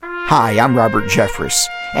Hi, I'm Robert Jeffress,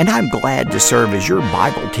 and I'm glad to serve as your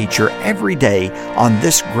Bible teacher every day on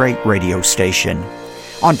this great radio station.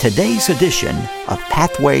 On today's edition of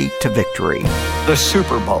Pathway to Victory. The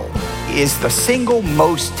Super Bowl is the single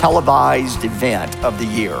most televised event of the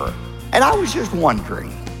year. And I was just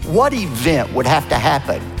wondering, what event would have to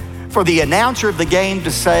happen for the announcer of the game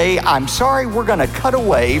to say, I'm sorry, we're going to cut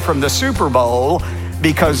away from the Super Bowl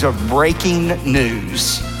because of breaking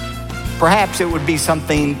news? Perhaps it would be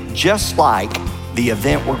something just like the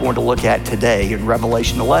event we're going to look at today in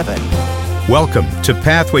Revelation 11. Welcome to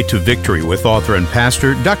Pathway to Victory with author and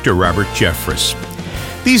pastor Dr. Robert Jeffress.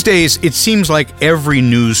 These days, it seems like every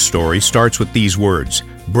news story starts with these words,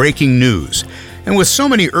 breaking news. And with so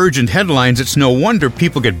many urgent headlines, it's no wonder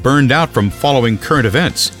people get burned out from following current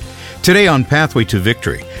events. Today on Pathway to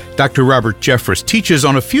Victory, Dr. Robert Jeffress teaches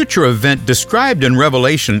on a future event described in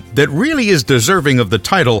Revelation that really is deserving of the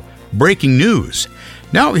title, Breaking News.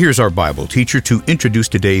 Now here's our Bible teacher to introduce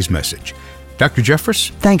today's message. Dr.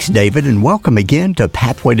 Jeffress? Thanks, David, and welcome again to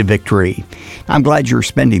Pathway to Victory. I'm glad you're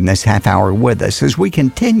spending this half hour with us as we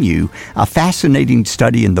continue a fascinating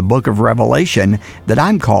study in the book of Revelation that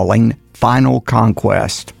I'm calling Final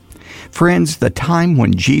Conquest. Friends, the time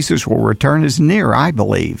when Jesus will return is near, I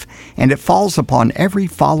believe, and it falls upon every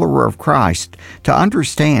follower of Christ to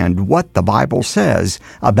understand what the Bible says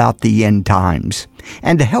about the end times,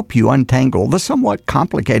 and to help you untangle the somewhat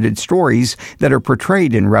complicated stories that are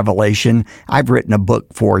portrayed in Revelation. I've written a book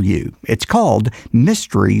for you. It's called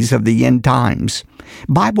Mysteries of the End Times.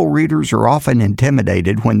 Bible readers are often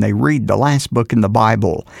intimidated when they read the last book in the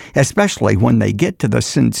Bible, especially when they get to the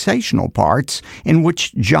sensational parts in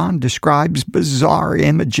which John describes bizarre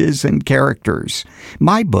images and characters.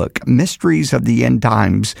 My book, Mysteries of the End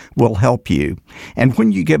Times, will help you. And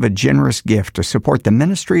when you give a generous gift to support the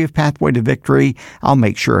ministry of Pathway to Victory, I'll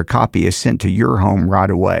make sure a copy is sent to your home right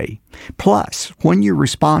away. Plus, when you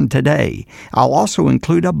respond today, I'll also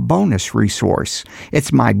include a bonus resource.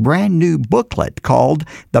 It's my brand new booklet called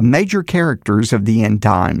The Major Characters of the End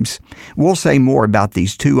Times. We'll say more about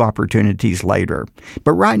these two opportunities later.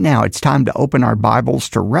 But right now, it's time to open our Bibles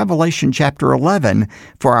to Revelation chapter 11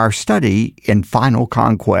 for our study in Final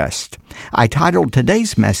Conquest. I titled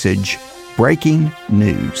today's message, Breaking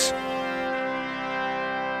News.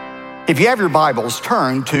 If you have your Bibles,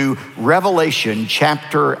 turn to Revelation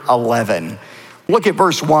chapter 11. Look at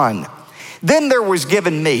verse 1. Then there was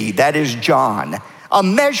given me, that is John, a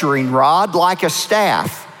measuring rod like a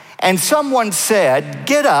staff. And someone said,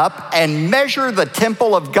 get up and measure the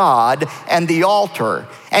temple of God and the altar,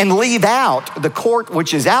 and leave out the court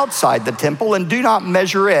which is outside the temple, and do not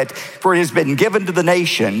measure it, for it has been given to the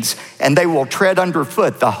nations, and they will tread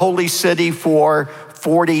underfoot the holy city for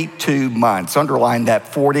 42 months. Underline that,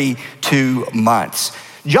 42 months.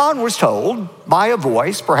 John was told by a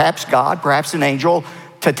voice, perhaps God, perhaps an angel,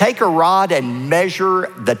 to take a rod and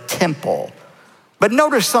measure the temple. But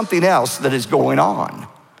notice something else that is going on,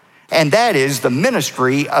 and that is the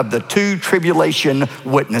ministry of the two tribulation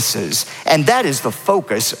witnesses. And that is the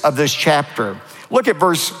focus of this chapter. Look at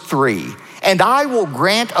verse 3. And I will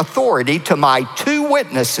grant authority to my two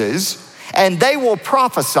witnesses, and they will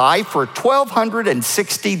prophesy for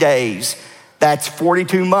 1,260 days. That's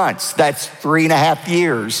 42 months. That's 3.5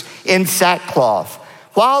 years in sackcloth.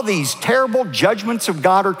 While these terrible judgments of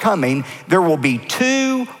God are coming, there will be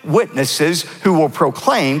two witnesses who will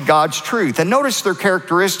proclaim God's truth. And notice their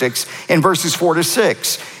characteristics in verses 4 to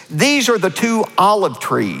 6. These are the two olive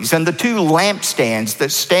trees and the two lampstands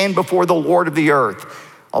that stand before the Lord of the earth.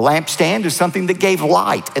 A lampstand is something that gave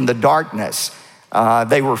light in the darkness.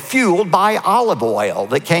 They were fueled by olive oil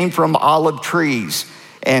that came from olive trees.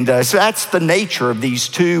 And so that's the nature of these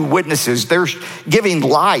two witnesses. They're giving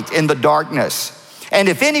light in the darkness. And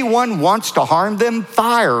if anyone wants to harm them,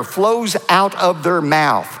 fire flows out of their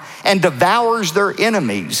mouth and devours their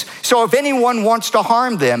enemies. So if anyone wants to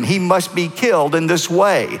harm them, he must be killed in this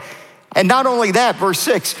way. And not only that, verse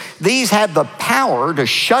 6, these have the power to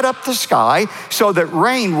shut up the sky so that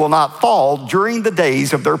rain will not fall during the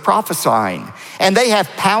days of their prophesying. And they have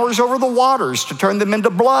powers over the waters to turn them into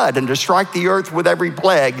blood and to strike the earth with every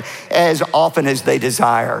plague as often as they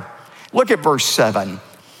desire. Look at verse 7.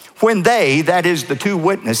 When they, that is the two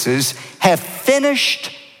witnesses, have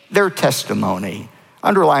finished their testimony.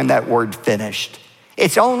 Underline that word, finished.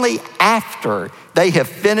 It's only after they have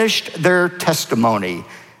finished their testimony.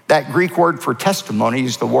 That Greek word for testimony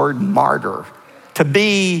is the word martyr. To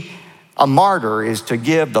be a martyr is to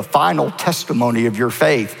give the final testimony of your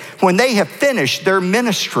faith. When they have finished their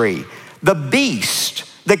ministry, the beast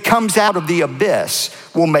that comes out of the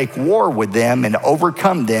abyss will make war with them and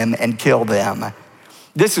overcome them and kill them.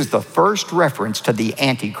 This is the first reference to the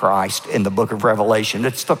Antichrist in the book of Revelation.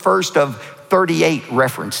 It's the first of 38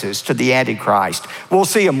 references to the Antichrist. We'll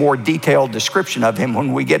see a more detailed description of him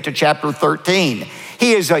when we get to chapter 13.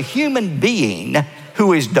 He is a human being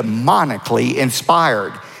who is demonically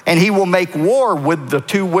inspired, and he will make war with the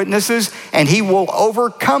two witnesses, and he will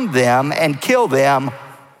overcome them and kill them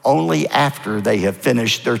only after they have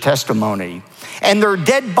finished their testimony. And their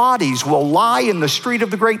dead bodies will lie in the street of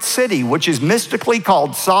the great city, which is mystically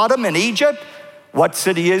called Sodom in Egypt. What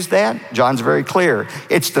city is that? John's very clear.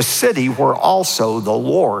 It's the city where also the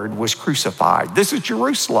Lord was crucified. This is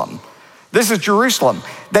Jerusalem. This is Jerusalem.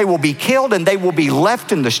 They will be killed and they will be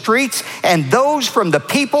left in the streets, and those from the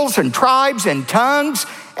peoples and tribes and tongues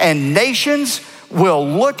and nations will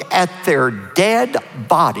look at their dead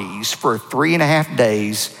bodies for 3.5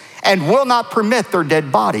 days and will not permit their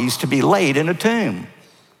dead bodies to be laid in a tomb.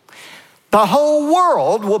 The whole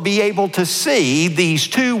world will be able to see these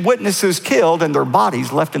two witnesses killed and their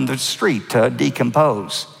bodies left in the street to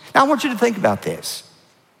decompose. Now I want you to think about this.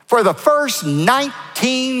 For the first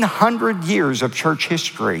 1900 years of church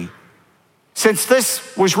history, since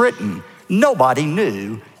this was written, nobody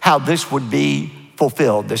knew how this would be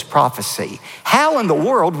fulfilled, this prophecy. How in the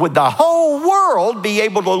world would the whole world be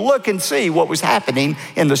able to look and see what was happening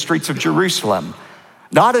in the streets of Jerusalem?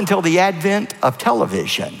 Not until the advent of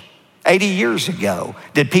television. 80 years ago,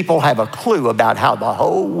 did people have a clue about how the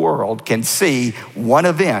whole world can see one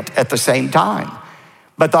event at the same time.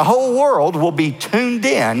 But the whole world will be tuned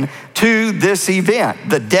in to this event,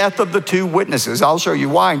 the death of the two witnesses. I'll show you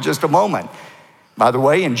why in just a moment. By the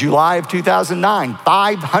way, in July of 2009,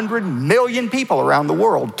 500 million people around the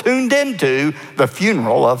world tuned into the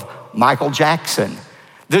funeral of Michael Jackson.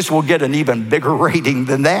 This will get an even bigger rating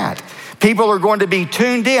than that. People are going to be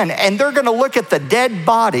tuned in, and they're going to look at the dead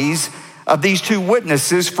bodies of these two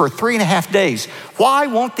witnesses for 3.5 days. Why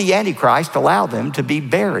won't the Antichrist allow them to be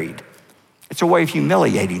buried? It's a way of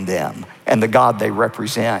humiliating them and the God they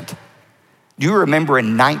represent. Do you remember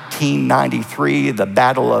in 1993, the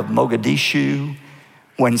Battle of Mogadishu,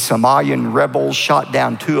 when Somalian rebels shot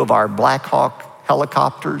down 2 of our Black Hawk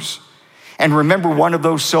helicopters? And remember, one of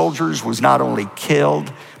those soldiers was not only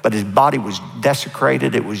killed, but his body was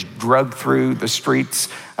desecrated. It was dragged through the streets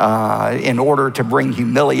in order to bring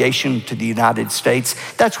humiliation to the United States.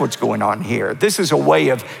 That's what's going on here. This is a way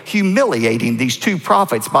of humiliating these two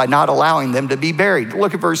prophets by not allowing them to be buried.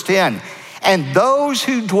 Look at verse 10. And those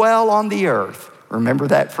who dwell on the earth, remember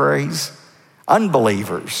that phrase?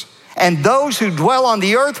 Unbelievers. And those who dwell on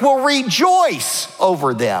the earth will rejoice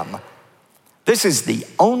over them. This is the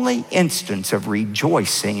only instance of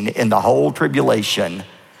rejoicing in the whole tribulation.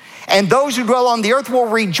 And those who dwell on the earth will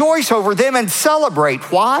rejoice over them and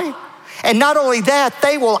celebrate. Why? And not only that,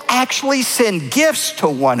 they will actually send gifts to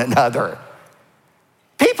one another.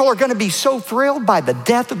 People are going to be so thrilled by the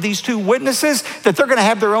death of these two witnesses that they're going to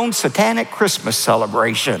have their own satanic Christmas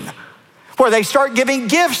celebration where they start giving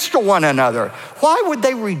gifts to one another. Why would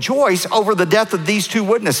they rejoice over the death of these two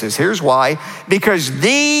witnesses? Here's why. Because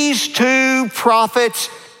these two prophets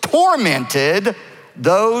tormented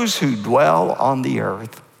those who dwell on the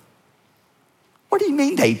earth. What do you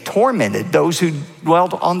mean they tormented those who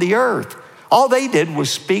dwelt on the earth? All they did was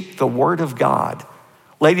speak the word of God.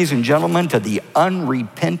 Ladies and gentlemen, to the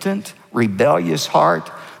unrepentant, rebellious heart,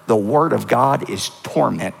 the word of God is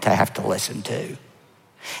torment to have to listen to.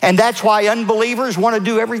 And that's why unbelievers want to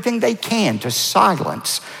do everything they can to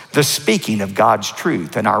silence the speaking of God's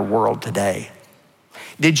truth in our world today.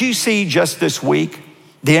 Did you see just this week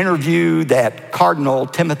the interview that Cardinal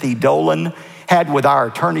Timothy Dolan had with our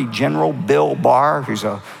Attorney General, Bill Barr, who's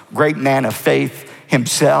a great man of faith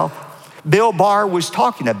himself? Bill Barr was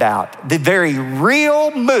talking about the very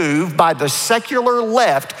real move by the secular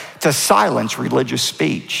left to silence religious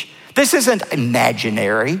speech. This isn't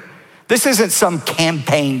imaginary. This isn't some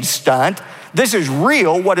campaign stunt. This is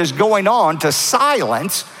real, what is going on to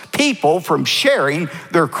silence people from sharing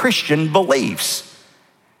their Christian beliefs.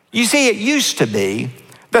 You see, it used to be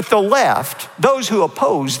that the left, those who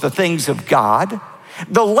oppose the things of God,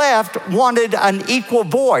 the left wanted an equal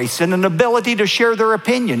voice and an ability to share their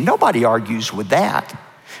opinion. Nobody argues with that.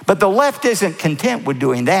 But the left isn't content with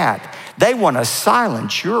doing that. They want to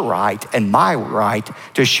silence your right and my right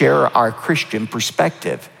to share our Christian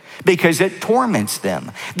perspective because it torments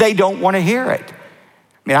them. They don't want to hear it. I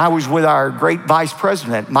mean, I was with our great Vice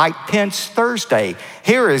President, Mike Pence, Thursday.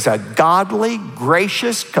 Here is a godly,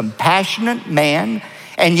 gracious, compassionate man,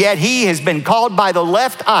 and yet he has been called by the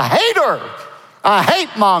left a hater, a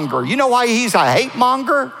hate monger. You know why he's a hate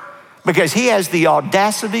monger? Because he has the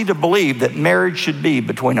audacity to believe that marriage should be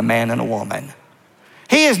between a man and a woman.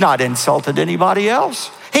 He has not insulted anybody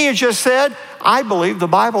else. He has just said, I believe the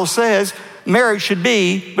Bible says marriage should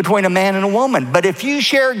be between a man and a woman. But if you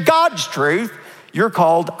share God's truth, you're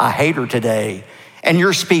called a hater today. And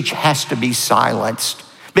your speech has to be silenced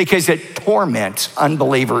because it torments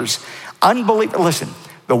unbelievers. Listen,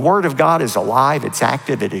 the word of God is alive, it's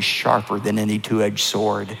active, it is sharper than any two-edged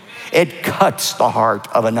sword. It cuts the heart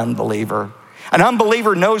of an unbeliever. An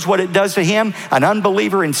unbeliever knows what it does to him. An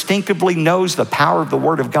unbeliever instinctively knows the power of the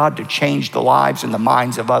word of God to change the lives and the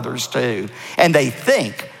minds of others too. And they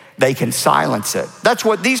think they can silence it. That's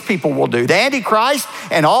what these people will do. The Antichrist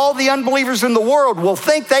and all the unbelievers in the world will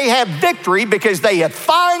think they have victory because they have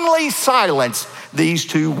finally silenced these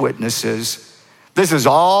two witnesses. This is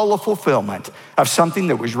all a fulfillment of something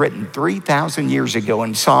that was written 3,000 years ago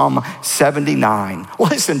in Psalm 79.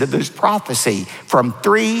 Listen to this prophecy from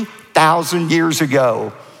 3,000 years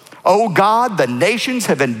ago. O God, the nations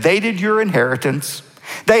have invaded your inheritance.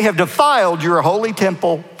 They have defiled your holy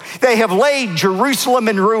temple. They have laid Jerusalem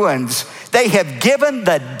in ruins. They have given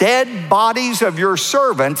the dead bodies of your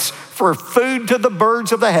servants for food to the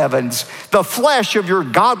birds of the heavens, the flesh of your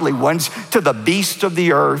godly ones to the beasts of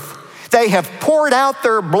the earth. They have poured out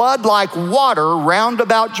their blood like water round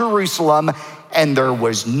about Jerusalem, and there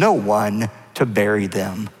was no one to bury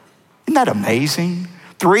them. Isn't that amazing?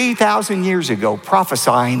 3,000 years ago,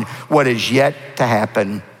 prophesying what is yet to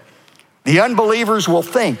happen. The unbelievers will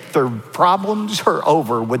think their problems are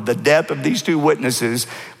over with the death of these two witnesses,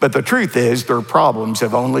 but the truth is their problems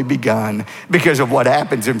have only begun because of what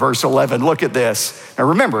happens in verse 11. Look at this. Now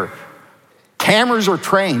remember, cameras are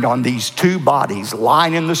trained on these two bodies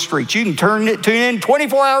lying in the streets. You can tune in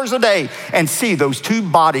 24 hours a day and see those two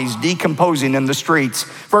bodies decomposing in the streets.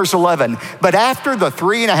 Verse 11, but after the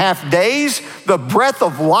 3.5 days, the breath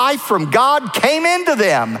of life from God came into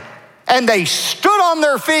them, and they stood on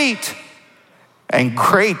their feet, and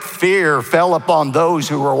great fear fell upon those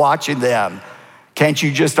who were watching them. Can't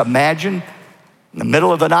you just imagine? In the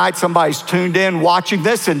middle of the night, somebody's tuned in watching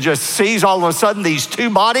this and just sees all of a sudden these two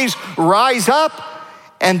bodies rise up.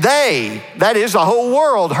 And they, that is the whole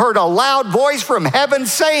world, heard a loud voice from heaven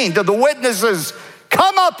saying to the witnesses,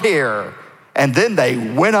 come up here. And then they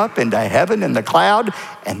went up into heaven in the cloud,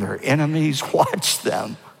 and their enemies watched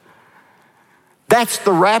them. That's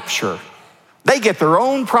the rapture. They get their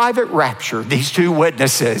own private rapture, these two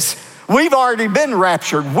witnesses. We've already been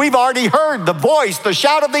raptured. We've already heard the voice, the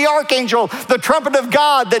shout of the archangel, the trumpet of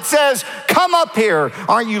God that says, come up here.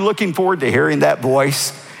 Aren't you looking forward to hearing that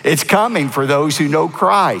voice? It's coming for those who know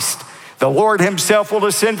Christ. The Lord himself will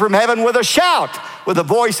descend from heaven with a shout, with the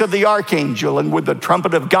voice of the archangel and with the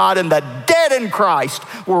trumpet of God, and the dead in Christ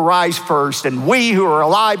will rise first, and we who are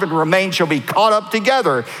alive and remain shall be caught up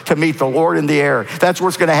together to meet the Lord in the air. That's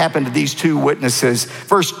what's going to happen to these two witnesses.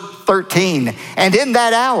 Verse 13, and in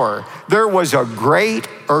that hour there was a great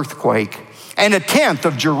earthquake, and 1/10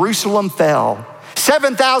 of Jerusalem fell.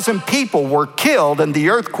 7,000 people were killed in the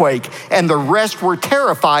earthquake, and the rest were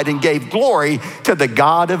terrified and gave glory to the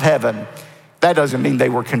God of heaven. That doesn't mean they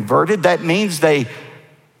were converted. That means they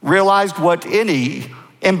realized what any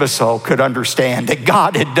imbecile could understand, that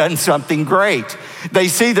God had done something great. They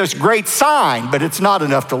see this great sign, but it's not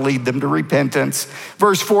enough to lead them to repentance.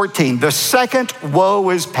 Verse 14, the second woe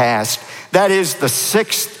is past. That is, the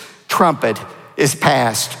sixth trumpet is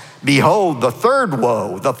past. Behold, the third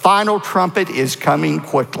woe, the final trumpet is coming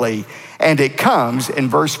quickly. And it comes in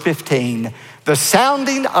verse 15, the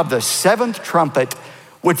sounding of the seventh trumpet,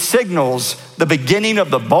 which signals the beginning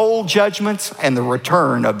of the bowl judgments and the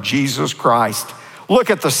return of Jesus Christ.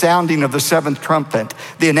 Look at the sounding of the seventh trumpet,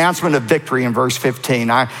 the announcement of victory in verse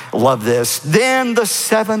 15. I love this. Then the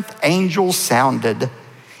seventh angel sounded,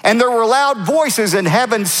 and there were loud voices in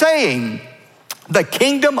heaven saying, the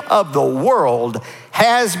kingdom of the world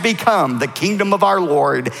has become the kingdom of our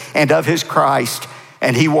Lord and of his Christ,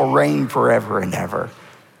 and he will reign forever and ever.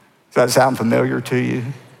 Does that sound familiar to you?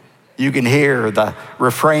 You can hear the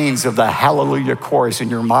refrains of the Hallelujah chorus in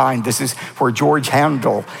your mind. This is where George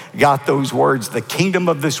Handel got those words. The kingdom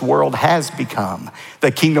of this world has become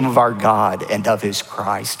the kingdom of our God and of his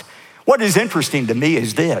Christ. What is interesting to me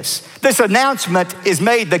is this. This announcement is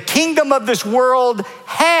made, the kingdom of this world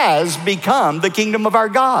has become the kingdom of our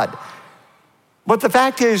God. But the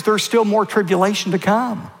fact is, there's still more tribulation to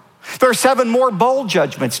come. There are 7 more bowl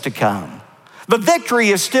judgments to come. The victory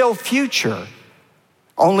is still future,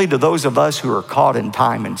 only to those of us who are caught in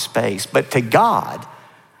time and space. But to God,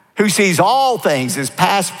 who sees all things as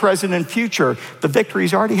past, present, and future, the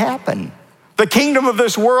victory's already happened. The kingdom of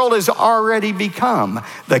this world has already become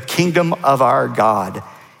the kingdom of our God.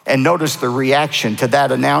 And notice the reaction to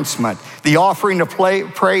that announcement. The offering of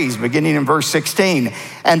praise, beginning in verse 16.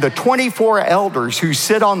 And the 24 elders who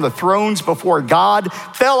sit on the thrones before God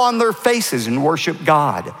fell on their faces and worshiped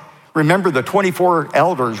God. Remember, the 24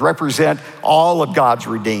 elders represent all of God's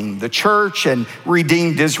redeemed, the church and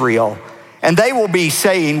redeemed Israel. And they will be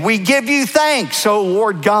saying, we give you thanks, O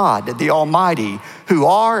Lord God, the Almighty, who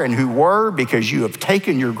are and who were, because you have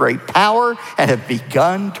taken your great power and have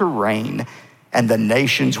begun to reign. And the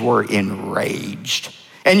nations were enraged.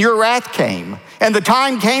 And your wrath came, and the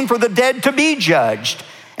time came for the dead to be judged,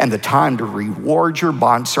 and the time to reward your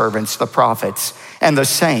bondservants, the prophets, and the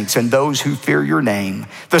saints, and those who fear your name,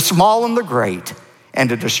 the small and the great, and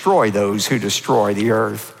to destroy those who destroy the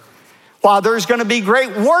earth. While there's going to be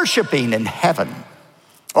great worshiping in heaven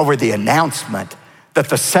over the announcement that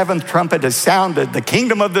the seventh trumpet has sounded, the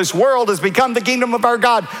kingdom of this world has become the kingdom of our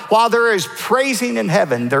God. While there is praising in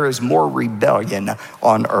heaven, there is more rebellion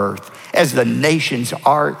on earth as the nations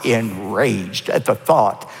are enraged at the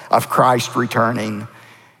thought of Christ returning.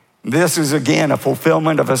 This is again a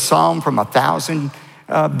fulfillment of a psalm from 1000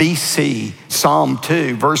 BC, Psalm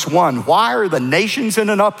 2, verse 1. Why are the nations in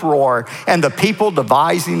an uproar and the people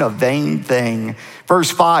devising a vain thing?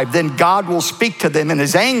 Verse 5, then God will speak to them in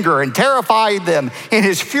his anger and terrify them in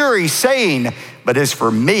his fury, saying, but as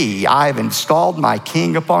for me, I have installed my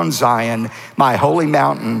king upon Zion, my holy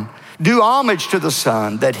mountain. Do homage to the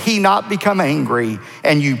Son, that he not become angry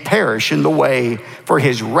and you perish in the way, for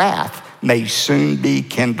his wrath may soon be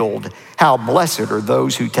kindled. How blessed are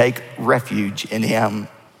those who take refuge in him.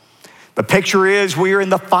 The picture is we are in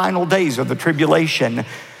the final days of the tribulation.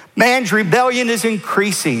 Man's rebellion is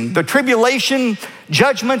increasing. The tribulation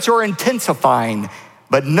judgments are intensifying.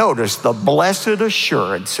 But notice the blessed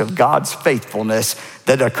assurance of God's faithfulness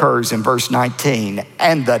that occurs in verse 19.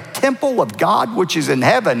 And the temple of God, which is in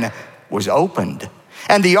heaven, was opened.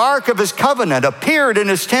 And the ark of his covenant appeared in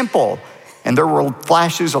his temple. And there were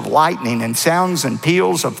flashes of lightning and sounds and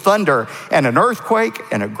peals of thunder and an earthquake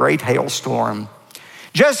and a great hailstorm.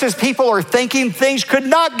 Just as people are thinking things could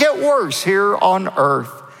not get worse here on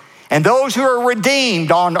earth. And those who are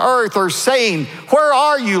redeemed on earth are saying, where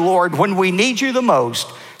are you, Lord, when we need you the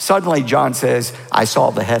most? Suddenly, John says, I saw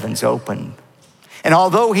the heavens open. And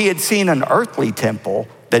although he had seen an earthly temple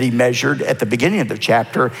that he measured at the beginning of the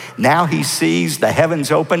chapter, now he sees the heavens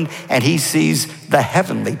open and he sees the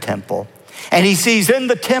heavenly temple. And he sees in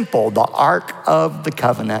the temple the Ark of the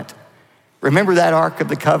Covenant. Remember that Ark of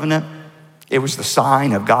the Covenant? It was the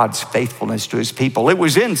sign of God's faithfulness to his people. It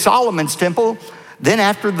was in Solomon's temple. Then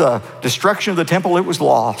after the destruction of the temple, it was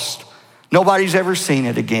lost. Nobody's ever seen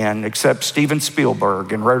it again except Steven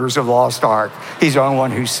Spielberg in Raiders of the Lost Ark. He's the only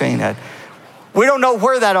one who's seen it. We don't know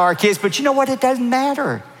where that ark is, but you know what? It doesn't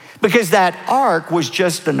matter, because that ark was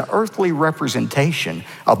just an earthly representation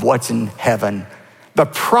of what's in heaven. The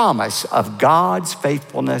promise of God's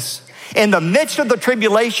faithfulness. In the midst of the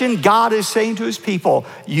tribulation, God is saying to his people,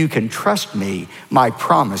 you can trust me. My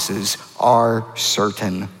promises are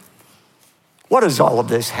certain. What does all of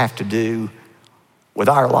this have to do with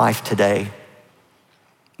our life today?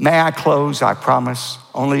 May I close, I promise,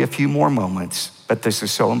 only a few more moments, but this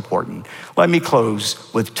is so important. Let me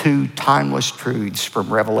close with two timeless truths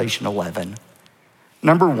from Revelation 11.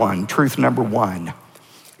 Number one, truth number one,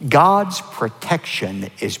 God's protection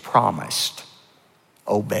is promised.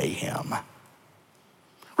 Obey him.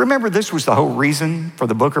 Remember, this was the whole reason for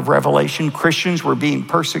the book of Revelation. Christians were being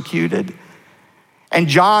persecuted. And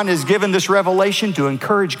John is given this revelation to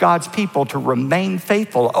encourage God's people to remain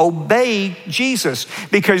faithful. Obey Jesus,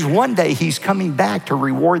 because one day he's coming back to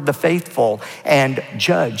reward the faithful and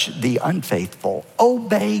judge the unfaithful.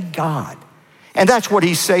 Obey God. And that's what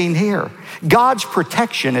he's saying here. God's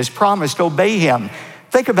protection is promised. Obey him.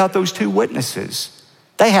 Think about those two witnesses.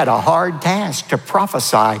 They had a hard task to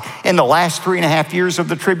prophesy in the last 3.5 years of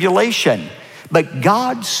the tribulation. But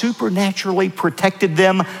God supernaturally protected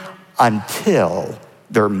them until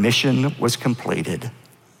their mission was completed.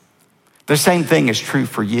 The same thing is true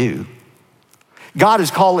for you. God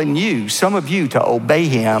is calling you, some of you, to obey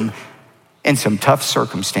him in some tough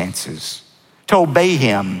circumstances, to obey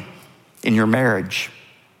him in your marriage,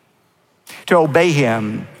 to obey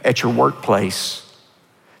him at your workplace,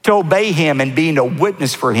 to obey him and being a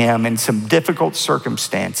witness for him in some difficult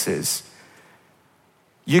circumstances.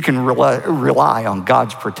 You can rely on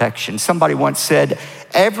God's protection. Somebody once said,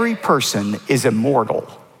 every person is immortal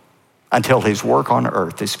until his work on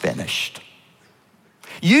earth is finished.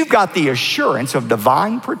 You've got the assurance of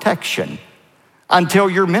divine protection until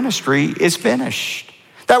your ministry is finished.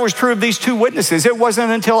 That was true of these two witnesses. It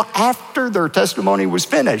wasn't until after their testimony was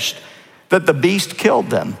finished that the beast killed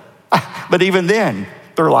them. But even then,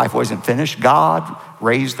 Their life wasn't finished. God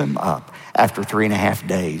raised them up after 3.5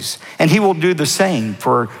 days. And he will do the same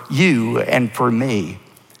for you and for me.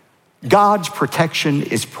 God's protection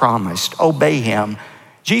is promised. Obey him.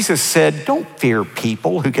 Jesus said, don't fear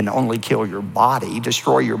people who can only kill your body,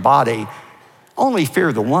 destroy your body. Only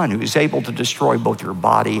fear the one who is able to destroy both your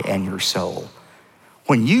body and your soul.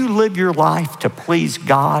 When you live your life to please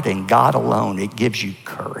God and God alone, it gives you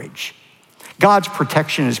courage. God's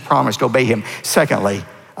protection is promised. Obey him. Secondly,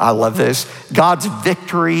 I love this. God's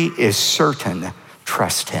victory is certain.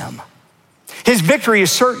 Trust him. His victory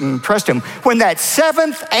is certain. Trust him. When that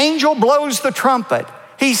seventh angel blows the trumpet,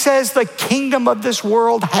 he says the kingdom of this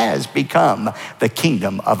world has become the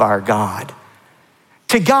kingdom of our God.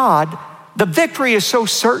 To God, the victory is so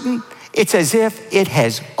certain, it's as if it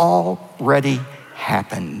has already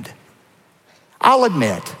happened. I'll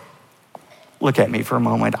admit, look at me for a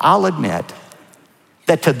moment, I'll admit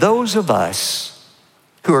that to those of us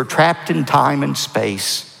who are trapped in time and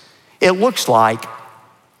space, it looks like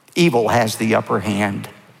evil has the upper hand.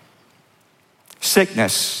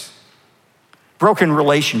 Sickness, broken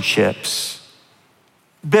relationships,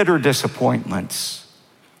 bitter disappointments,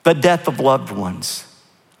 the death of loved ones.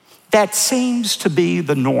 That seems to be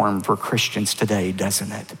the norm for Christians today,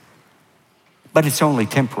 doesn't it? But it's only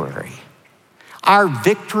temporary. Our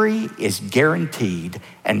victory is guaranteed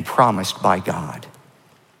and promised by God.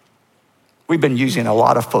 We've been using a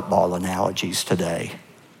lot of football analogies today,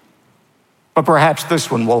 but perhaps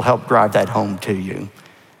this one will help drive that home to you.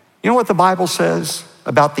 You know what the Bible says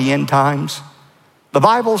about the end times? The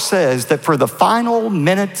Bible says that for the final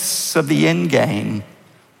minutes of the end game,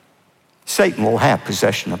 Satan will have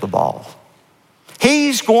possession of the ball.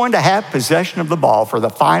 He's going to have possession of the ball for the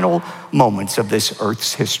final moments of this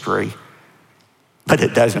earth's history. But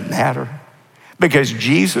it doesn't matter, because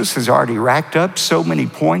Jesus has already racked up so many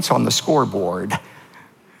points on the scoreboard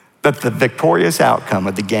that the victorious outcome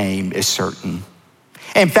of the game is certain.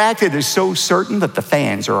 In fact, it is so certain that the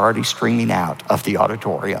fans are already streaming out of the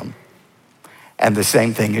auditorium. And the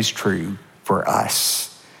same thing is true for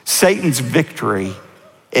us. Satan's victory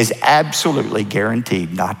is absolutely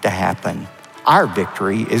guaranteed not to happen. Our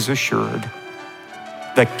victory is assured.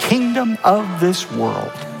 The kingdom of this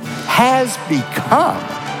world has become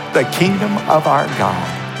the kingdom of our God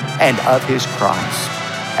and of his Christ,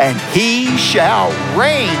 and he shall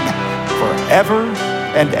reign forever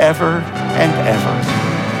and ever and ever.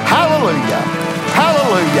 Hallelujah,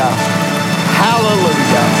 hallelujah,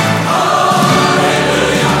 hallelujah.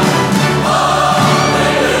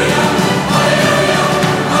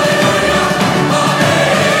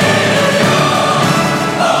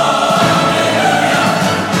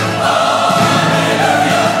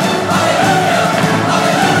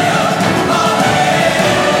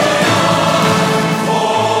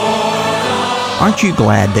 Aren't you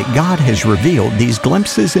glad that God has revealed these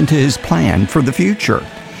glimpses into his plan for the future?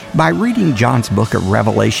 By reading John's book of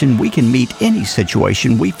Revelation, we can meet any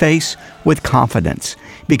situation we face with confidence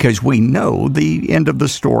because we know the end of the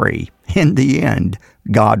story. In the end,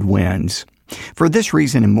 God wins. For this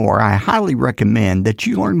reason and more, I highly recommend that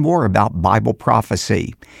you learn more about Bible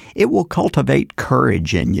prophecy. It will cultivate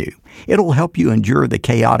courage in you. It'll help you endure the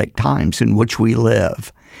chaotic times in which we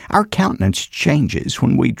live. Our countenance changes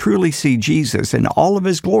when we truly see Jesus in all of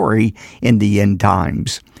his glory in the end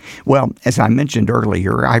times. Well, as I mentioned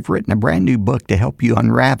earlier, I've written a brand new book to help you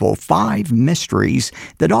unravel 5 mysteries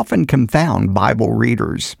that often confound Bible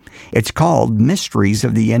readers. It's called Mysteries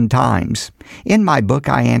of the End Times. In my book,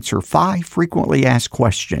 I answer 5 frequently asked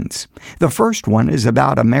questions. The first one is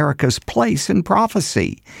about America's place in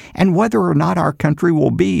prophecy and whether or not our country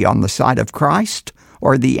will be on the side of Christ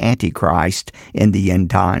or the Antichrist in the end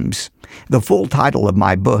times. The full title of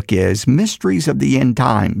my book is Mysteries of the End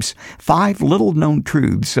Times, 5 little-known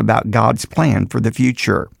truths about God's plan for the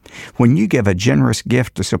future. When you give a generous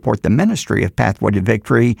gift to support the ministry of Pathway to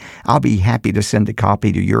Victory, I'll be happy to send a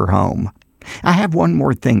copy to your home. I have one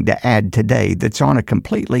more thing to add today that's on a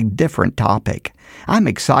completely different topic. I'm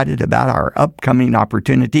excited about our upcoming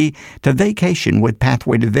opportunity to vacation with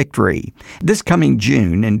Pathway to Victory. This coming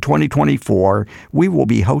June in 2024, we will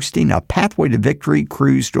be hosting a Pathway to Victory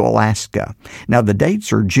cruise to Alaska. Now, the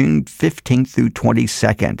dates are June 15th through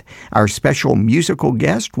 22nd. Our special musical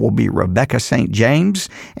guest will be Rebecca St. James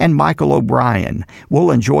and Michael O'Brien.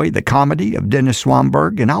 We'll enjoy the comedy of Dennis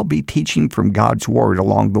Swanberg, and I'll be teaching from God's Word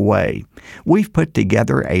along the way. We've put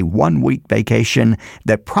together a 1-week vacation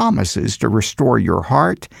that promises to restore your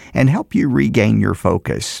heart and help you regain your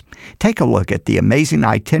focus. Take a look at the amazing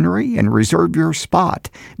itinerary and reserve your spot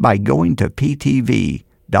by going to ptv.org.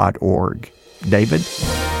 David?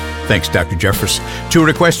 Thanks, Dr. Jeffress. To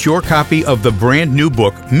request your copy of the brand new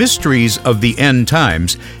book, Mysteries of the End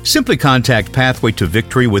Times, simply contact Pathway to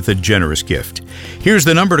Victory with a generous gift. Here's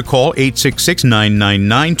the number to call,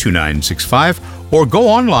 866-999-2965, or go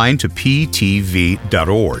online to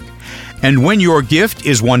ptv.org. And when your gift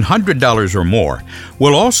is $100 or more,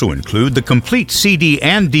 we'll also include the complete CD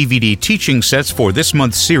and DVD teaching sets for this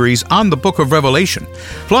month's series on the Book of Revelation.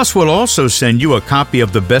 Plus, we'll also send you a copy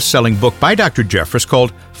of the best-selling book by Dr. Jeffress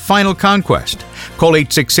called Final Conquest. Call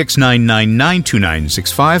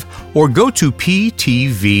 866-999-2965 or go to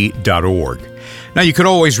ptv.org. Now, you could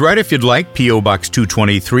always write if you'd like, P.O. Box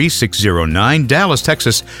 223, 609, Dallas,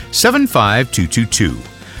 Texas, 75222.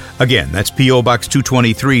 Again, that's P.O. Box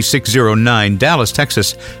 223, 609, Dallas,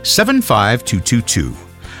 Texas, 75222.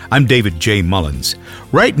 I'm David J. Mullins.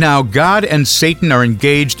 Right now, God and Satan are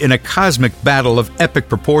engaged in a cosmic battle of epic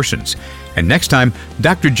proportions. And next time,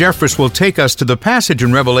 Dr. Jeffress will take us to the passage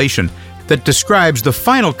in Revelation that describes the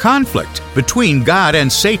final conflict between God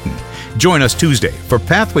and Satan. Join us Tuesday for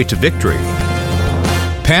Pathway to Victory.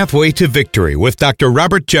 Pathway to Victory with Dr.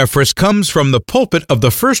 Robert Jeffress comes from the pulpit of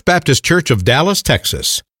the First Baptist Church of Dallas, Texas.